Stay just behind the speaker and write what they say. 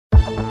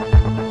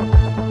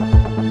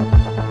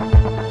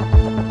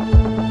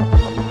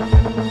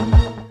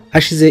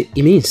Hashize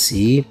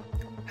iminsi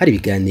hari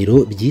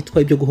ibiganiro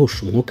byitwa ibyo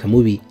guhosha umwuka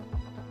mubi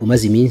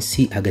umaze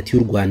iminsi hagati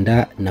y'u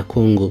Rwanda na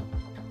Kongo.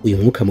 Uyu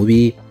mwuka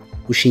mubi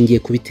ushingiye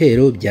ku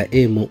bitero bya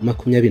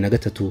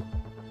M23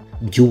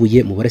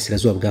 byubuye mu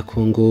burasirazuba bwa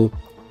Kongo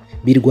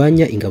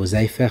birwanya ingabo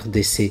za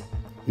FARDC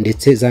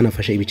ndetse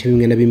zanafashe ibice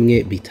bimwe na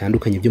bimwe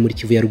bitandukanye byo muri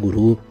Kivu ya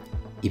ruguru,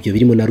 ibyo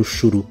birimo na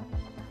Rushuru.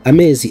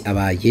 Amezi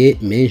abaye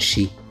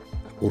menshi,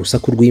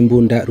 urusaku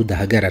rw'imbunda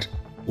rudahagarara.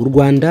 U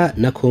Rwanda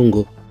na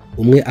Kongo,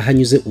 umwe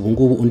ahanyuze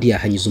ubungubu undi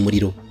yahanyuze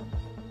umuriro,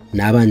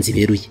 n'abanzi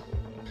beruye.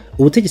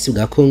 Ubutegetsi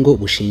bwa Kongo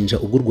bushinja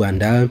ubw'u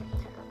Rwanda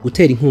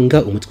gutera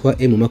inkunga umutwe wa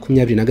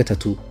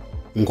M23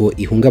 ngo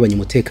ihungabanye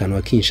umutekano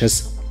wa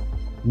Kinshasa.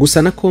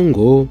 Gusa na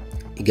Kongo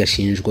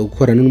igashinjwa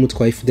gukorana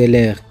n'umutwe wa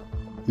FDLR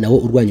nawo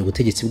urwanya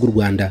ubutegetsi bw'u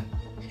Rwanda,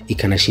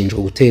 ikanashinjwa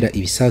gutera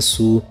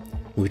ibisasu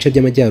mu bice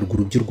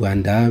by'amajyaruguru by'u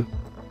Rwanda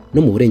no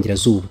mu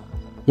burengerazuba.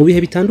 Mu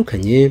bihe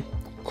bitandukanye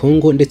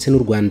Kongo ndetse n'u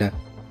Rwanda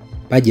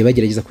bagiye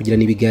bagerageza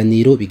kugirana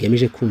ibiganiro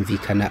bigamije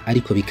kumvikana,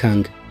 ariko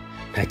bikanga,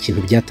 nta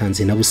kintu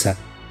byatanze na busa.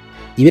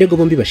 Ibirego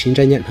bombi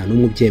bashinjanya nta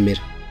n'umwe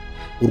ubyemera.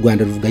 U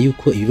Rwanda ruvuga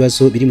yuko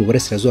ibibazo biri mu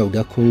burasirazuba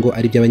bwa Kongo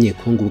ari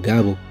by'abanyekongo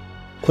ubwabo,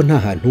 ko nta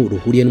hantu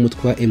ruhuriye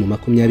n'umutwe wa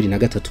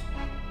M23.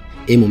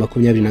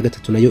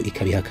 M23 nayo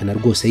ikabihakana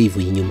rwose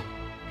yivuye inyuma.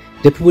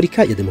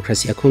 Repubulika ya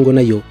Demokarasi ya Kongo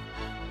nayo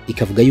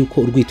ikavuga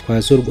yuko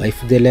urwitwazo rwa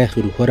FDLR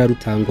ruhora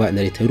rutangwa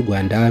na leta y'u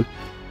Rwanda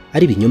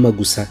ari binyoma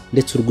gusa,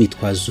 ndetse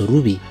urwitwazo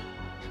rubi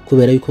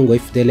kubera yuko ngo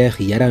FDLR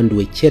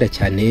yaranduwe kera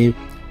cyane,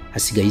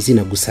 hasigaye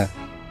izina gusa.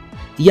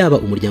 Yaba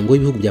umuryango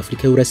w'ibihugu bya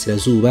Afurika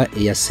y'Uburasirazuba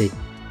EAC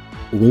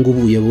ubu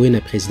ngubu uyobowe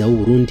na Perezida w'u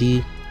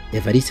Burundi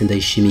Evariste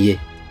Ndayishimiye,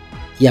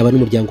 yaba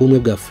n'umuryango w'ubumwe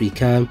bwa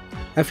Afurika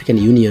African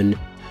Union,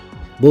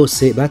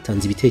 bose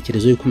batanze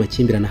ibitekerezo yuko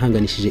amakimbirane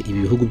ahanganishije ibi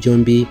bihugu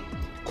byombi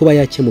kuba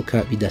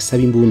yakemuka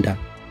bidasaba imbunda,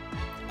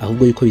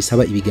 ahubwo yuko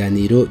bisaba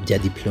ibiganiro bya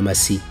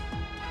diplomasi.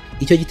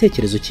 Icyo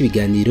gitekerezo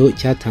cy'ibiganiro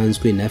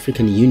cyatanzwe na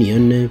African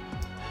Union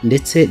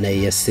ndetse na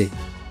EAC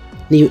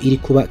niyo iri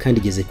kuba kandi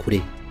igeze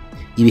kure.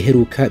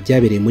 Ibiheruka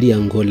byabereye muri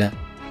Angola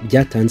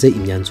byatanze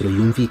imyanzuro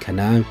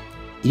yumvikana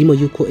irimo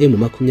yuko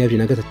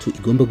M23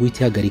 igomba guhita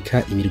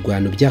ihagarika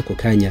imirwano by'ako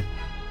kanya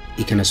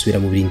ikanasubira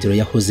mu birindiro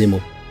yahozemo.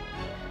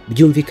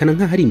 Byumvikana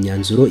nka hari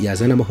imyanzuro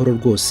yazana amahoro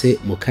rwose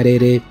mu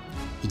karere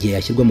igihe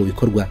yashyirwa mu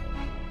bikorwa,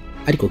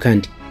 ariko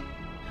kandi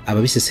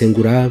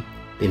ababisesengura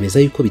bemeza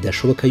yuko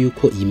bidashoboka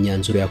yuko iyi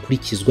myanzuro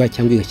yakurikizwa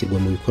cyangwa igashyirwa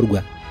mu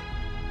bikorwa.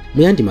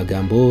 Mu yandi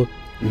magambo,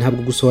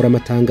 ntabwo gusohora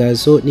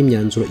amatangazo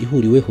n'imyanzuro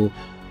ihuriweho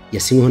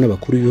yasinyweho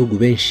n'abakuru b'ibihugu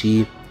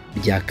benshi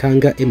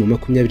byakanga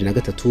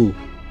M23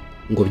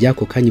 ngo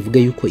byako kanya ivuga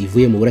yuko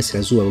ivuye mu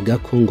burasirazuba bwa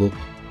Kongo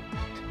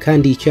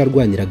kandi icyo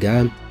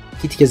yarwaniraga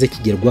kitigeze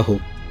kigerwaho.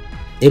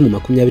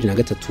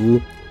 M23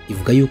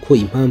 ivuga yuko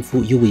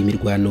impamvu y'ubuye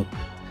imirwano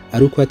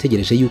ari uko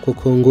yategereje yuko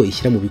Kongo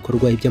ishyira mu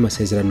bikorwa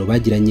iby'amasezerano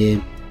bagiranye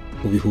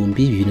mu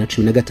bihumbi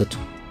 2013.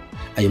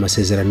 Ayo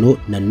masezerano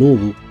na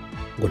n'ubu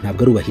ngo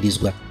ntabwo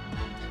arubahirizwa,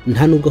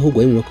 nta nubwo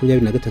ahubwo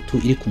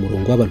M23 iri ku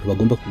murongo w'abantu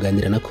bagomba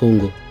kuganira na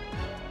Kongo.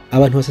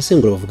 Abantu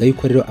basesengura bavuga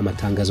yuko rero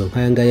amatangazo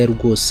nk'aya ngaya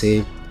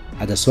rwose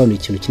adasobanuye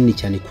ikintu kinini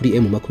cyane kuri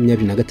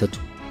M23.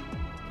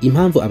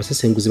 Impamvu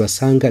abasesenguzi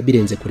basanga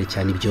birenze kure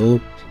cyane ibyo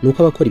nuko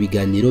abakora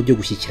ibiganiro byo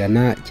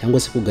gushyikirana cyangwa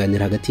se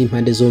kuganira hagati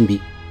y'impande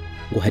zombi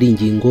ngo hari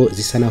ingingo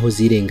zisa naho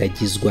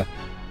zirengagizwa.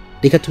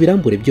 Reka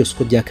tubirambure byose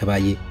uko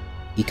byakabaye.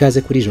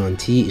 Ikaze kuri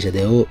Gentil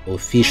Jadeo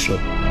Official.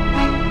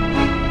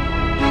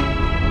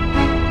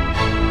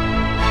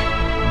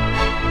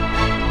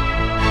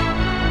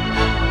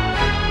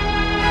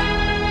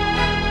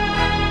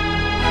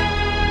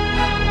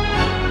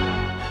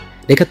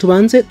 Reka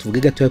tubanze tuvuge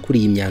gatoya kuri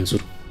iyi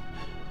myanzuro.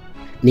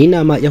 Ni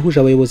inama yahuje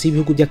abayobozi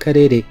b'ibihugu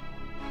by'akarere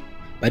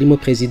barimo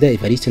Perezida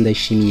Evariste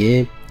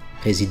Ndayishimiye,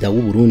 Perezida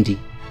w'u Burundi,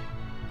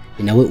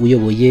 ni nawe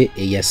uyoboye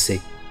EAC.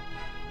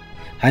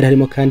 Hari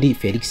harimo kandi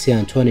Felix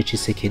Antoine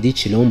Tshisekedi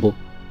Chilombo,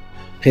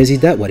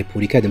 Perezida wa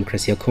Repubulika ya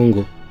Demokarasi ya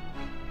Kongo.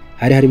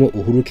 Hari harimo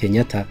Uhuru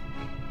Kenyatta,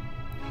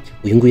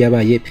 uyu nguyu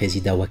yabaye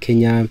Perezida wa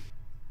Kenya,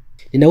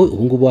 ni nawe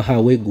ubu ngubu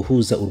wahawe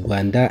guhuza u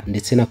Rwanda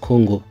ndetse na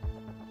Kongo,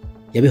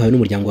 yabihawe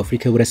n'umuryango wa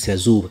Afurika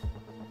y'Uburasirazuba.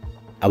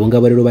 Abo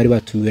ngabo rero bari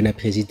batumiwe na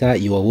Perezida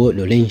Joao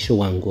Lourenço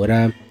wa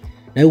Angola,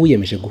 nawe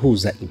wiyemeje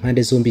guhuza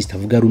impande zombi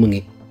zitavuga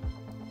rumwe.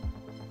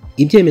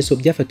 Ibyemezo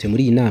byafatiwe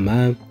muri iyi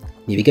nama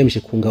ni ibigamije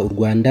kunga u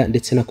Rwanda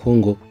ndetse na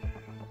Kongo.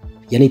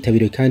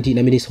 Yanitabiriwe kandi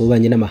na Minisitiri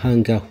w'Ububanyi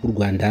n'Amahanga w'u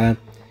Rwanda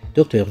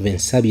Dr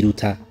Vincent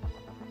Biruta,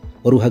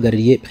 wari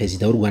uhagarariye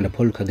Perezida w'u Rwanda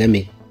Paul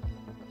Kagame.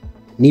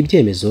 Ni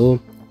ibyemezo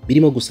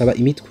birimo gusaba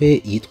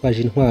imitwe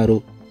yitwaje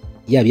intwaro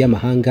yaba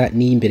y'amahanga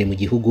n'iy'imbere mu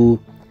gihugu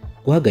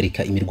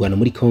guhagarika imirwano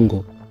muri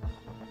Kongo.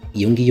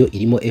 Iyo ngiyo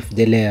irimo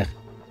FDLR,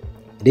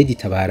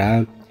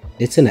 Ntambara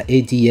ndetse na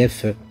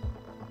ADF.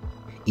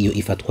 Iyo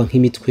ifatwa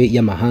nk'imitwe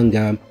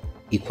y'amahanga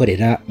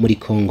ikorera muri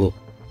Kongo.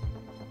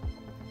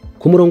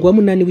 Ku murongo wa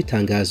 8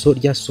 w'itangazo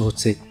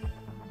ryasohotse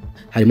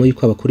harimo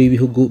yuko abakuru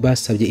b'ibihugu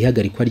basabye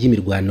ihagarikwa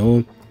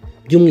ry'imirwano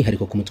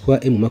by'umwihariko ku mutwe wa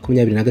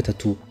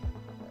M23.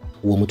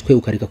 Uwo mutwe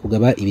ukareka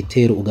kugaba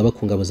ibitero ugaba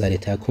ku ngabo za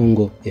leta ya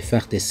Kongo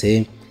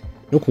FARDC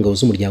no ku ngabo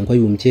z'umuryango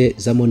w'abibumbye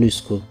za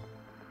MONUSCO,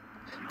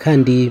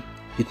 kandi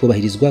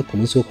bikubahirizwa ku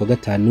munsi wo kuwa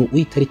gatanu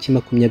w'itariki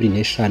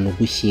 25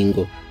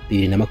 Ugushyingo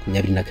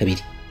 2022.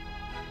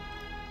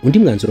 Undi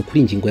mwanzuro kuri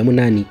ingingo ya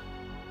 8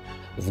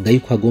 uvuga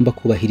yuko hagomba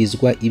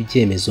kubahirizwa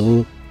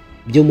ibyemezo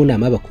byo mu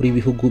nama y'abakuru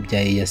b'ibihugu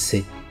bya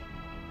EAC.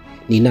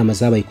 Ni inama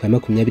zabaye ku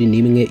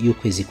 21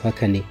 y'ukwezi kwa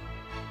kane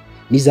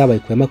n'izabaye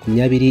ku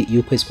 20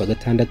 y'ukwezi kwa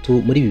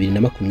gatandatu muri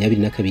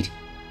 2022.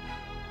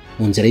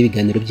 Mu nzira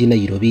y'ibiganiro by'i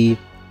Nairobi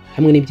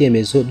hamwe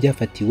n'ibyemezo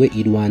byafatiwe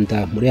i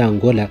Rwanda muri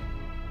Angola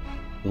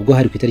ubwo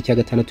hari ku itariki ya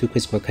gatandatu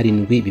y'ukwezi kwa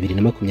karindwi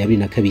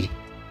 2022.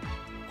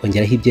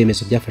 Kongeraho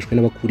ibyemezo byafashwe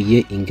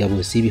n'abakuriye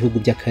ingabo z'ibihugu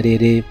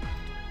by'akarere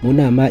mu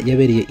nama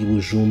yabereye i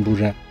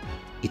Bujumbura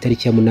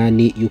itariki ya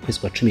 8 y'ukwezi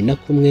kwa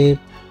 11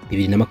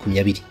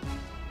 2020.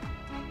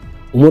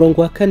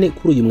 Umurongo wa kane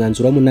kuri uyu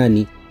mwanzuro wa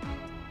 8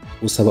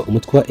 usaba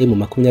umutwe wa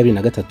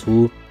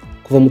M23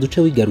 kuva mu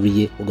duce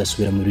wigaruriye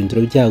ugasubira mu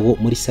birindiro byawo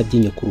muri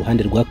Sabyinyo ku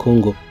ruhande rwa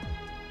Kongo,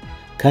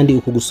 kandi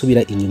uko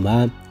gusubira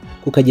inyuma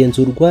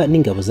kukagenzurwa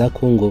n'ingabo za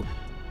Kongo,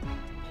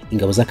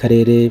 ingabo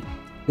z'akarere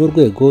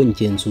n'urwego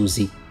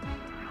ngenzuzi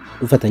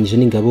rufatanyije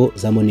n'ingabo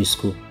za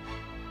MONUSCO.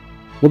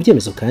 Mu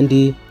byemezo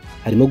kandi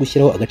harimo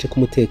gushyiraho agace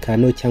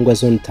k'umutekano cyangwa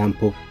zone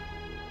tampo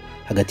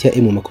hagati ya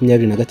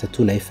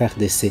M23 na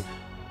FARDC,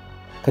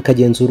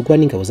 kakagenzurwa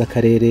n'ingabo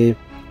z'akarere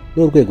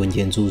n'urwego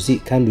ngenzuzi,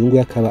 kandi uyu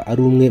nguyu akaba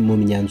ari umwe mu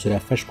myanzuro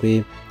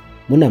yafashwe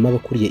mu nama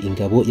y'abakuriye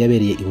ingabo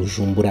yabereye i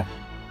Bujumbura.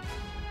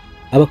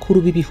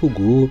 Abakuru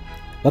b'ibihugu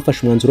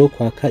bafashe umwanzuro wo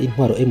kwaka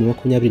intwaro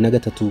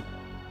M23.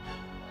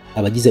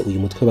 Abagize uyu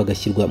mutwe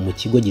bagashyirwa mu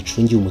kigo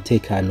gicungiye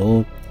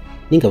umutekano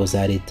n'ingabo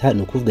za leta,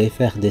 ni ukuvuga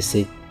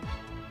FARDC,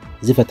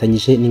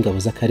 zifatanyije n'ingabo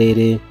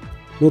z'akarere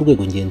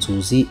n'urwego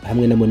ngenzuzi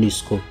hamwe na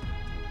MONUSCO.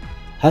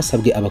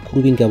 Hasabwe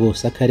abakuru b'ingabo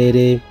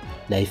z'akarere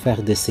na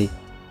FARDC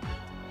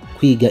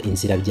kwiga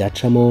inzira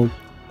byacamo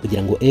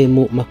kugira ngo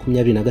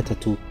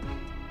M23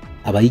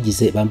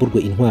 abayigize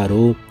bamburwe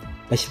intwaro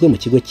bashyirwe mu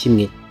kigo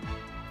kimwe.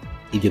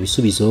 Ibyo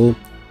bisubizo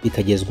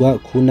bikagezwa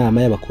ku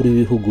nama y'abakuru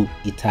b'ibihugu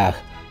itaha.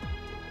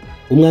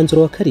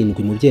 Umwanzuro wa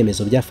karindwi mu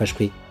byemezo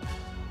byafashwe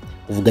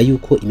uvuga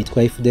yuko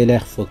imitwe ya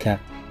FDLR Foka,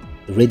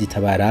 Red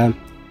Tabara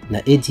na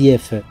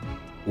ADF,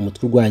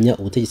 umutwe urwanya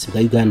ubutegetsi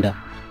bwa Uganda,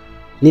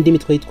 n'indi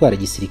mitwe yitwara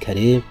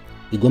gisirikare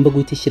igomba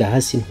guhita ishyira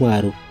hasi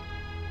intwaro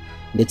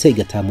ndetse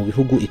igataha mu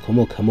bihugu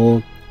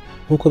ikomokamo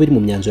nk'uko biri mu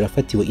myanzuro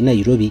yafatiwe i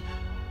Nairobi,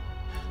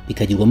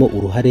 bikagirwamo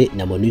uruhare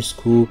na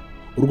MONUSCO,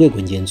 urwego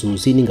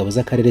ngenzuzi n'ingabo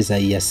z'akarere za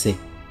EAC.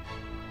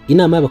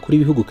 Inama y'abakuru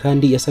b'ibihugu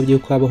kandi yasabye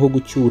ko habaho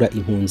gucyura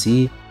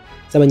impunzi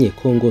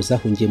z'abanyekongo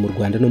zahungiye mu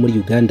Rwanda no muri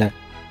Uganda,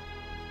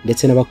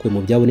 ndetse n'abakuwe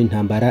mu byabo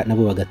n'intambara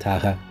nabo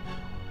bagataha.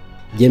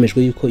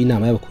 Byemejwe yuko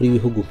inama y'abakuru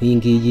b'ibihugu nk'iyi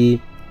ngiyi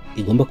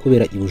igomba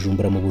kubera i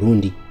Bujumbura mu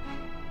Burundi.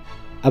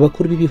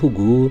 Abakuru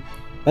b'ibihugu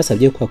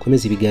basabye ko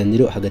hakomeza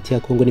ibiganiro hagati ya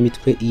Kongo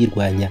n'imitwe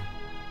iyirwanya,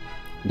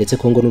 ndetse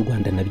Kongo n'u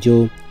Rwanda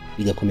nabyo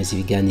bigakomeza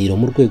ibiganiro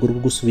mu rwego rwo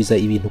gusubiza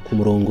ibintu ku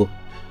murongo,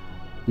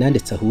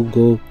 nandetse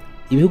ahubwo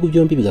ibihugu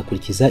byombi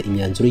bigakurikiza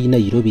imyanzuro y'i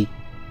Nairobi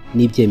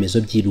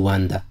n'ibyemezo by'i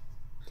Rwanda.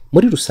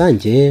 Muri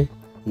rusange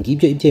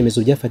ngibyo ibyemezo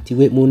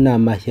byafatiwe mu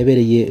nama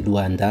yabereye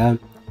Rwanda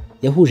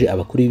yahuje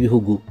abakuru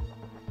b'ibihugu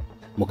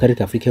mu karere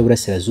ka Afurika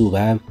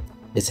y'Uburasirazuba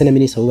ndetse na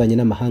Minisitiri w'Ububanyi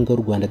n'Amahanga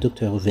w'u Rwanda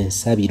Dr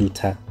Vincent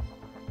Biruta.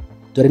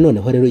 Dore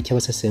noneho rero icyo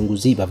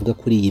abasesenguzi bavuga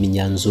kuri iyi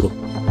myanzuro.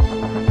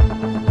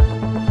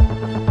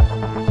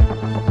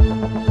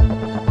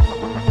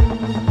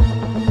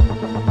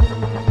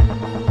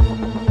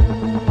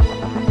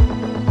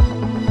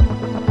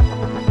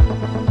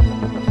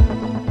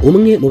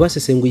 Umwe mu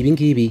basesenguye ibi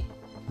ngibi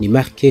ni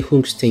Mark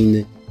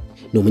Hungstein,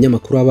 ni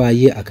umunyamakuru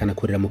wabaye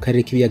akanakorera mu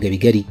karere k'ibiyaga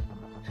bigari,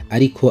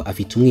 ariko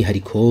afite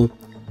umwihariko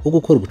wo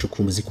gukora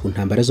ubucukumbuzi ku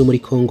ntambara zo muri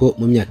Kongo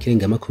mu myaka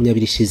irenga 20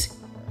 ishize.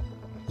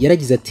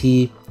 Yaragize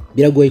ati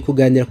biragoye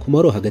kuganira ku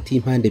mahoro hagati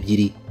y'impande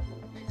ebyiri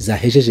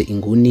zahejeje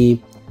inguni,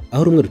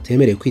 aho rumwe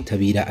rutemerewe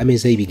kwitabira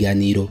ameza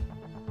y'ibiganiro.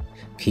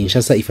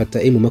 Kinshasa ifata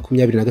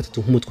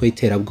M23 nk'umutwe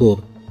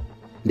w'iterabwoba,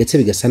 ndetse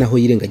bigasa naho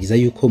yirengagiza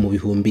yuko mu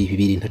bihumbi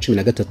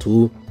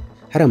 2013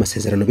 hari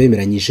amasezerano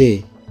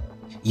bemeranyije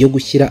yo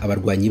gushyira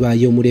abarwanyi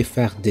bayo muri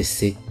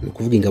FARDC, ni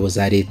ukuvuga ingabo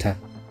za leta,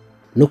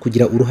 no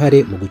kugira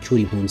uruhare mu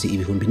gucyura impunzi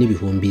ibihumbi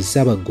n'ibihumbi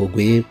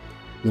z'abagogwe,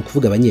 ni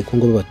ukuvuga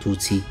abanyekongo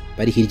b'abatutsi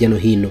bari hirya no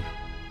hino.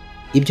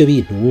 Ibyo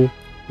bintu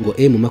ngo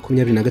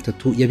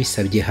M23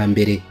 yabisabye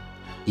hambere,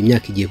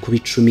 imyaka igiye kuba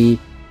 10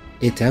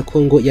 leta ya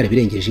Kongo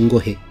yarabirengeje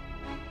ingohe.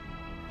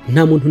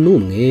 Nta muntu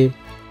n'umwe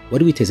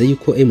wari witeze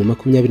yuko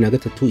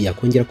M23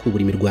 yakongera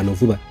kubura imirwano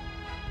vuba.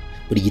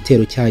 Buri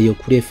gitero cyayo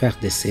kuri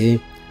FARDC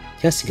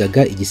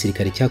cyasigaga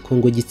igisirikare cya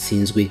Kongo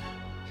gitsinzwe,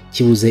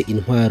 kibuze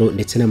intwaro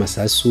ndetse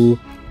n'amasasu,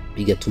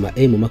 bigatuma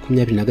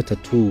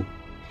M23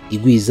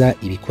 igwiza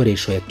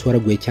ibikoresho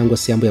yatoraguye cyangwa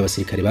se yambuye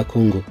abasirikare ba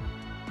Kongo.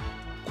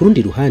 Ku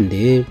rundi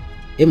ruhande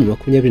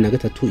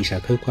M23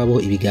 ishaka yuko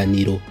habaho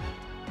ibiganiro,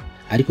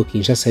 ariko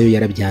Kinshasa yo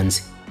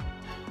yarabyanze.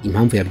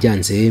 Impamvu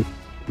yabyanze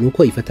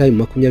nuko ifata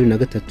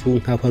M23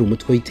 nk'aho ari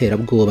umutwe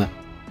w'iterabwoba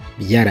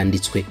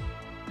byaranditswe.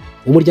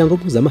 Umuryango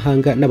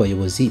mpuzamahanga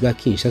n'abayobozi ba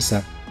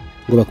Kinshasa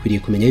ngo bakwiriye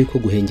kumenya yuko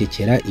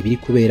guhengekera ibiri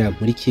kubera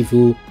muri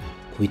Kivu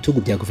ku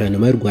bitugu bya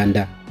guverinoma y'u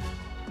Rwanda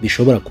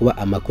bishobora kuba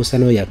amakosa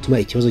nayo yatuma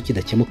ikibazo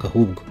kidakemuka,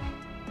 ahubwo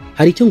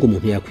hari icyo ngo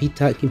umuntu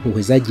yakwita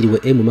nk'impuhwe zagiriwe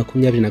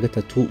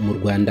M23 mu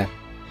Rwanda,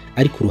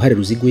 ariko uruhare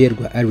ruziguye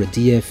rwa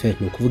RDF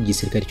ni ukuvuga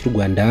igisirikare cy'u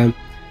Rwanda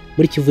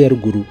muri Kivu ya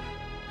ruguru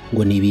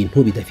ngo ni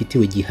ibintu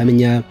bidafitiwe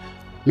gihamya,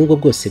 nubwo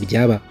bwose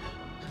byaba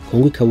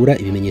Kongo ikabura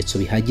ibimenyetso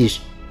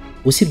bihagije.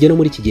 Usibye no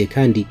muri iki gihe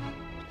kandi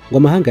ngo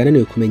amahanga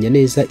yananiwe kumenya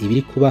neza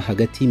ibiri kuba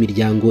hagati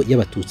y'imiryango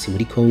y'abatutsi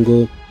muri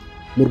Kongo,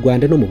 mu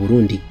Rwanda no mu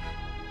Burundi.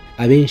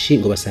 Abenshi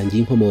ngo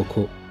basangiye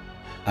inkomoko,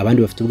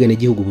 abandi bafite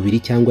ubwenegihugu bubiri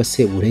cyangwa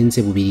se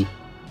burenze bubiri,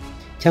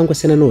 cyangwa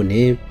se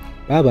nanone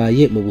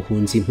babaye mu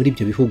buhunzi muri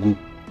ibyo bihugu,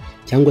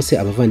 cyangwa se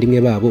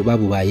abavandimwe babo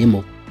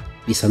babubayemo,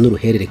 bisa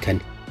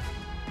n'uruhererekane.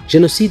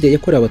 Jenoside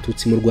yakorewe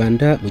abatutsi mu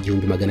Rwanda mu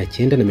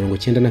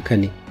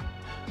 1994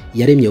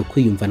 yaremye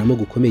ukwiyumvanamo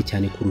gukomeye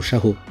cyane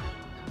kurushaho.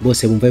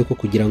 Bose bumva yuko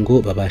kugira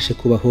ngo babashe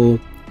kubaho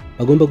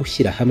bagomba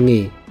gushyira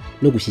hamwe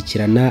no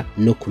gushyikirana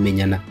no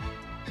kumenyana.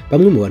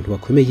 Bamwe mu bantu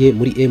bakomeye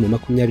muri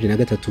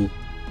M23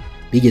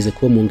 bigeze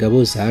kuba mu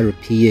ngabo za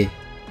RPA,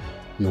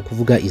 ni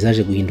ukuvuga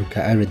izaje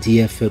guhinduka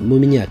RDF mu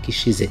myaka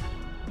ishize.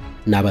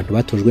 Ni abantu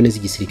batojwe neza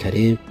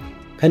igisirikare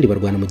kandi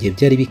barwana mu gihe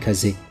byari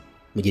bikaze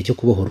mu gihe cyo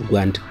kubohora u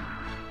Rwanda.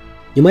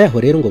 Nyuma yaho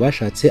rero ngo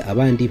bashatse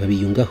abandi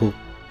babiyungaho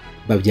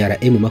babyara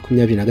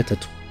M23.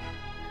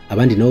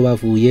 Abandi nabo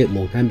bavuye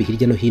mu nkambi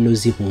hirya no hino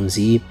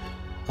z'impunzi,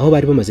 aho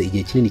bari bamaze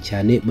igihe kinini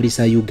cyane muri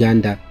za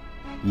Uganda,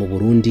 mu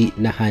Burundi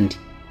n'ahandi.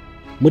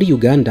 Muri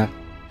Uganda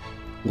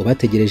ngo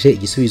bategereje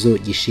igisubizo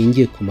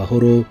gishingiye ku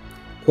mahoro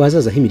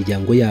kwazazaho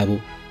imiryango yabo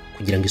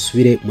kugira ngo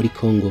isubire muri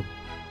Kongo.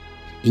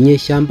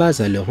 Inyeshyamba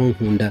za Laurent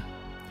Nkunda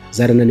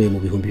zarananiwe mu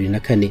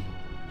 2004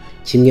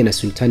 kimwe na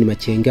Sultani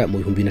Makenga mu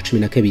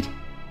 2012.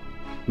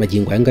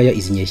 Magingo ayangaya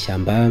izi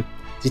nyeshyamba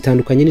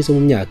zitandukanye n'izo mu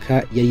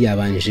myaka yari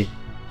yabanje.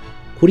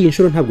 Kuri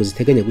inshuro ntabwo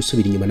ziteganya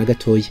gusubira inyuma na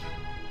gatoya.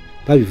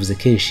 Babivuze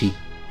kenshi,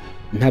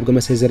 ntabwo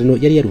amasezerano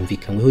yari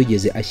yarumvikanyweho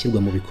yigeze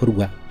ashyirwa mu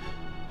bikorwa.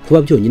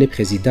 Kuba byonyine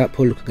Perezida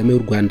Paul Kagame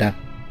w'u Rwanda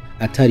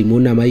atari mu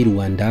nama y'u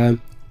Rwanda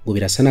ngo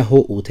birasa naho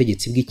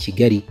ubutegetsi bw'i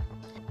Kigali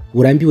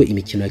burambiwe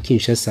imikino ya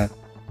Kinshasa,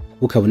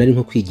 bukabona ari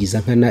nko kwigiza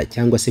nkana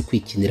cyangwa se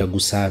kwikinira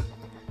gusa,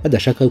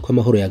 badashaka yuko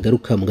amahoro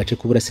yagaruka mu gace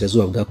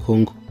k'uburasirazuba bwa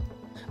Kongo.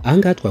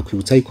 Ahangaha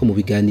twakwibutsa yuko mu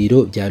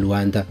biganiro bya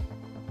Rwanda,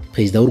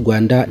 Perezida w'u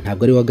Rwanda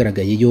ntabwo ari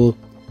wagaragayeyo,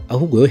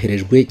 ahubwo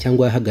yoherejwe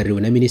cyangwa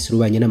yahagarariwe na Minisitiri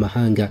w'Ububanyi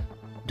n'Amahanga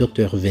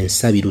Dr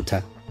Vincent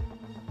Biruta.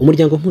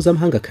 Umuryango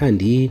mpuzamahanga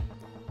kandi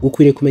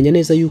ukwiriye kumenya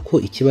neza yuko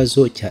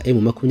ikibazo cya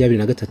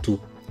M23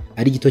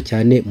 ari gito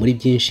cyane muri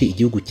byinshi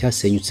igihugu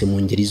cyasenyutse mu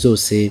ngeri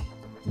zose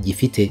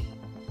gifite,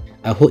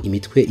 aho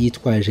imitwe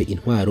yitwaje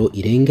intwaro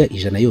irenga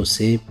 100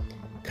 yose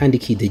kandi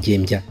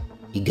kidegembya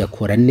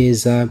igakora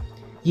neza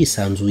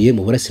yisanzuye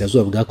mu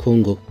burasirazuba bwa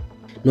Kongo.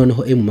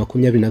 Noneho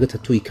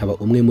M23 ikaba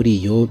umwe muri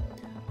iyo,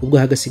 ubwo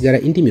hagasigara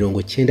indi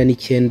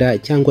 99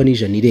 cyangwa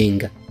n'ijana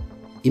irenga.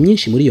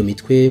 Imyinshi muri iyo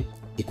mitwe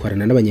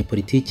ikorana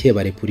n'abanyepolitike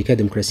ba Repubulika ya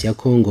Demokarasi ya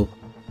Kongo,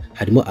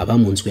 harimo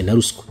abamunzwe na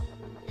ruswa.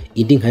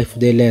 Indi nka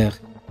FDLR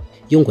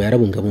yo ngo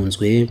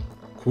yarabungabunzwe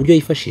ku buryo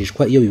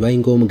yifashishwa iyo bibaye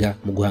ngombwa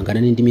mu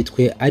guhangana n'indi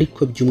mitwe,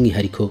 ariko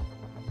by'umwihariko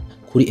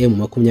kuri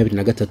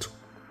M23.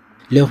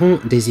 Laurent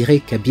Désiré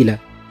Kabila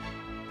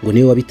ngo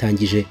niwe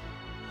wabitangije.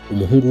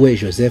 Umuhungu we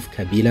Joseph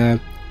Kabila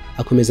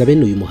akomeza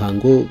bene uyu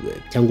muhango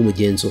cyangwa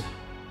umugenzo,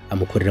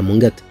 amukorera mu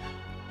ngata.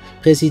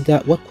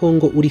 Perezida wa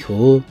Kongo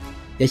uriho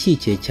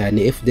yashyigikiye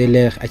cyane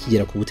FDLR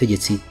akigera ku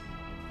butegetsi,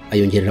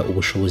 ayongerera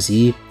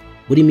ubushobozi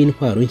burimo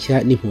intwaro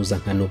nshya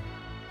n'impuzankano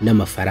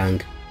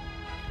n'amafaranga.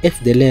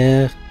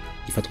 FDLR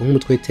ifatwa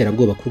nk'umutwe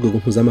w'iterabwoba ku rwego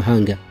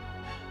mpuzamahanga,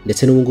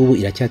 ndetse n'ubu ngubu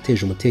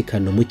iracyateje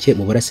umutekano muke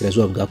mu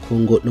burasirazuba bwa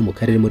Kongo no mu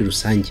karere muri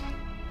rusange.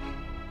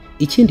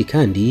 Ikindi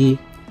kandi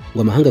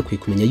ngo amahanga akwiye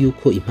kumenya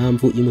yuko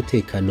impamvu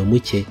y'umutekano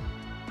muke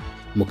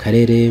mu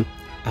karere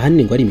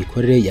ahanini ngo ari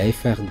imikorere ya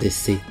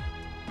FARDC,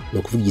 ni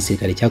ukuvuga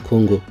igisirikare cya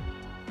Kongo.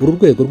 Uru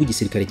rwego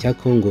rw'igisirikare cya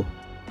Kongo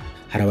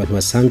hari abantu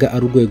basanga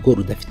ari urwego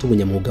rudafite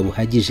ubunyamwuga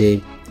buhagije,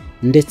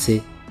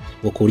 ndetse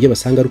ngo ku buryo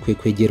basanga rukwiye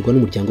kwegerwa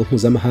n'umuryango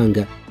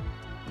mpuzamahanga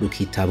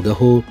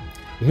rukitabwaho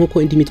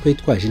nk'uko indi mitwe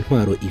yitwaje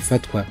intwaro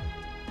ifatwa.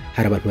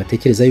 Hari abantu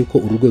batekereza yuko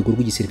uru rwego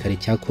rw'igisirikare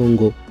cya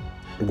Kongo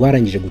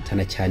rwarangije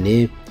gutana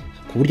cyane,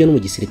 ku buryo no mu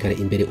gisirikare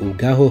imbere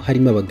ubwaho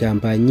harimo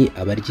abagambanyi,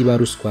 abaryi ba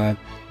ruswa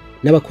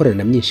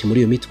n'abakorana myinshi muri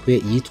iyo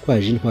mitwe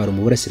yitwaje intwaro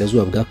mu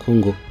burasirazuba bwa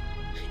Kongo,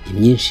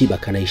 imyinshi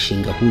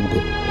bakanayishinga ahubwo.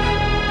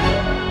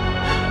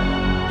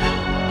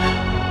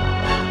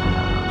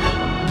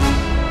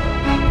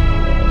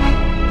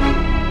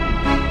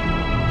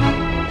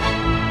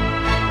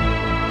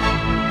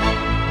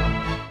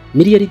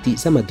 Miliyaridi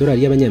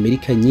z'amadolari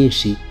y'abanyamerika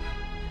nyinshi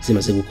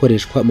zimaze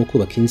gukoreshwa mu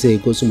kubaka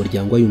inzego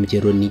z'umuryango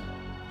w'abibumbye Loni,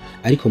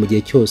 ariko mu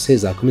gihe cyose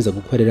zakomeza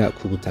gukorera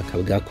ku butaka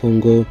bwa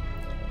Kongo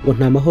ngo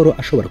nta mahoro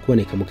ashobora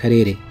kuboneka mu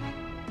karere.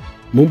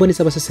 Mu mboni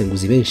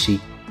z'abasesenguzi benshi,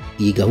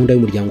 iyi gahunda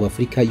y'umuryango wa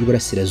Afurika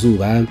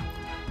y'Uburasirazuba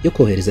yo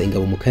kohereza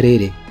ingabo mu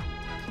karere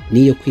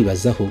niyo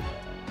kwibazaho,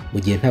 mu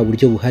gihe nta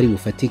buryo buhari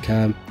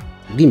bufatika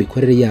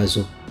bw'imikorere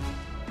yazo.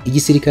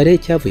 Igisirikare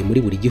cyavuye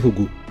muri buri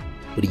gihugu,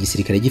 buri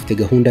gisirikare gifite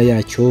gahunda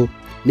yacyo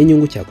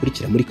n'inyungu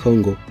cyakurikira muri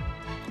Kongo.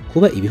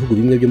 Kuba ibihugu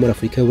bimwe byo muri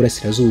Afurika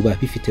y'Uburasirazuba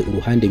bifite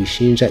uruhande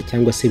bishinja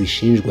cyangwa se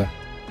bishinjwa,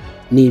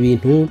 ni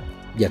ibintu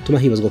byatuma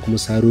hibazwa ku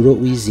musaruro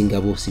w'izi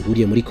ngabo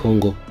zihuriye muri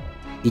Kongo.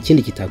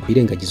 Ikindi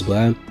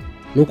kitakwirengagizwa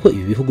nuko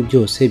ibi bihugu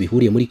byose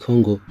bihuriye muri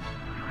Kongo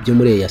byo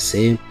muri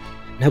EAC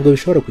ntabwo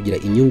bishobora kugira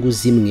inyungu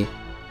zimwe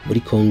muri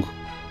Kongo.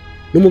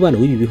 N'umubano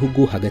w'ibi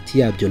bihugu hagati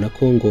yabyo na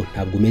Kongo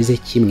ntabwo umeze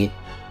kimwe.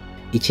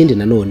 Ikindi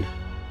nanone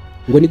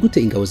ngo ni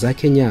gute ingabo za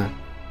Kenya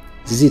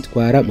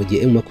zizitwara mu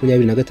gihe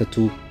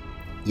M23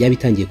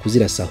 yabitangiye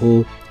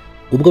kuzirasaho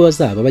ubwo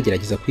bazaba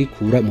bagerageza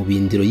kwikura mu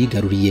bindiro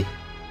yigaruriye.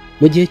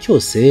 Mu gihe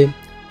cyose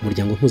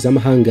umuryango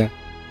mpuzamahanga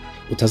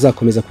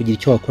utazakomeza kugira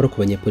icyo wakora ku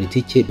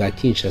banyapolitike ba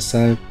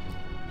Kinshasa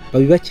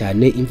babiba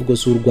cyane imvugo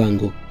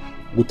z'urwango,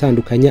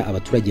 gutandukanya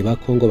abaturage ba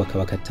Kongo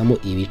bakabakatamo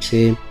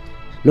ibice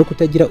no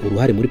kutagira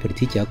uruhare muri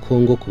politiki ya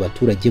Kongo ku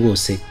baturage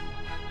bose,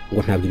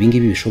 ngo ntabwo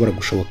ibingibi bishobora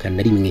gushoboka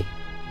na rimwe.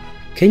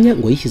 Kenya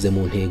ngo yishyize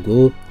mu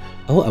ntego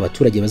aho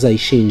abaturage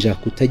bazayishinja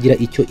kutagira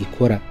icyo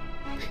ikora,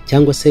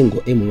 cyangwa se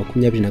ngo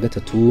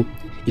M23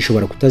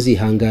 ishobora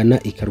kutazihangana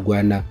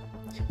ikarwana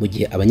mu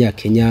gihe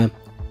abanyakenya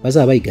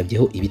bazaba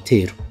bayigabyeho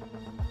ibitero.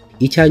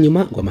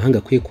 Icyanyuma ngo amahanga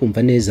akwiye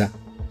kumva neza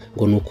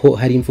ngo nuko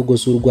hari imvugo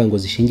z'urwango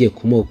zishingiye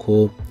ku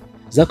moko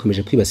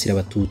zakomeje kwibasira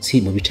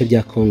abatutsi mu bice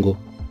bya Kongo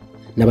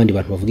n'abandi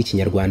bantu bavuga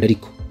ikinyarwanda,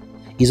 ariko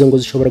izo ngo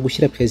zishobora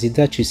gushyira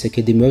Perezida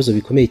Tshisekedi mu bibazo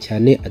bikomeye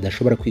cyane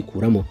adashobora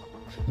kwikuramo.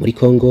 Muri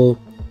Kongo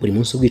buri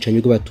munsi ubwicanyi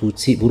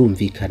bw'abatutsi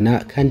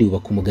burumvikana kandi buba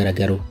ku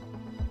mugaragaro.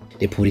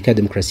 Repubulika ya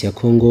Demokarasi ya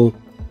Kongo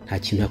nta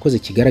kintu yakoze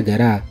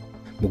kigaragara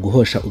mu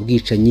guhosha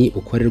ubwicanyi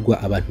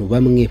bukorerwa abantu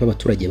bamwe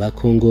b'abaturage ba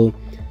Kongo,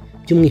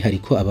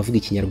 by'umwihariko abavuga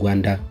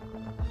ikinyarwanda.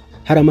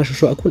 Hari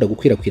amashusho akunda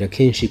gukwirakwira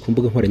kenshi ku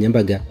mbuga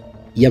nkoranyambaga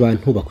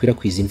y'abantu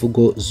bakwirakwiza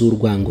imvugo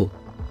z'urwango.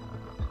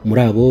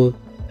 Muri abo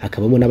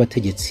hakabamo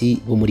n'abategetsi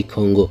bo muri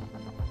Kongo.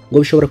 Ngo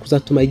bishobora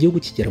kuzatuma igihugu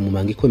kigera mu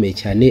manga ikomeye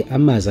cyane,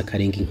 amazi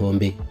akarenga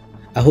inkombe,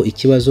 aho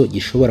ikibazo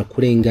gishobora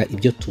kurenga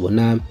ibyo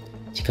tubona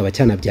kikaba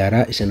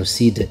cyanabyara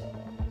jenoside.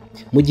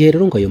 Mu gihe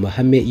rero ngo ayo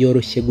mahame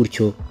yoroshye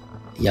gutyo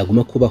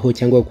yaguma kubaho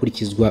cyangwa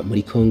gukurikizwa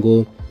muri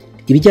Kongo,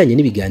 ibijyanye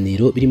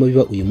n'ibiganiro birimo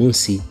biba uyu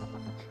munsi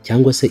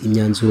cyangwa se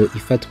imyanzuro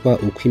ifatwa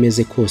uko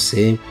imeze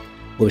kose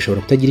ngo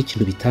bishobora kutagira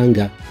ikintu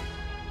bitanga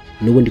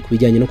n'ubundi ku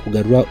bijyanye no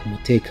kugarura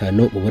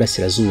umutekano mu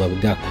burasirazuba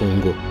bwa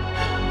Kongo.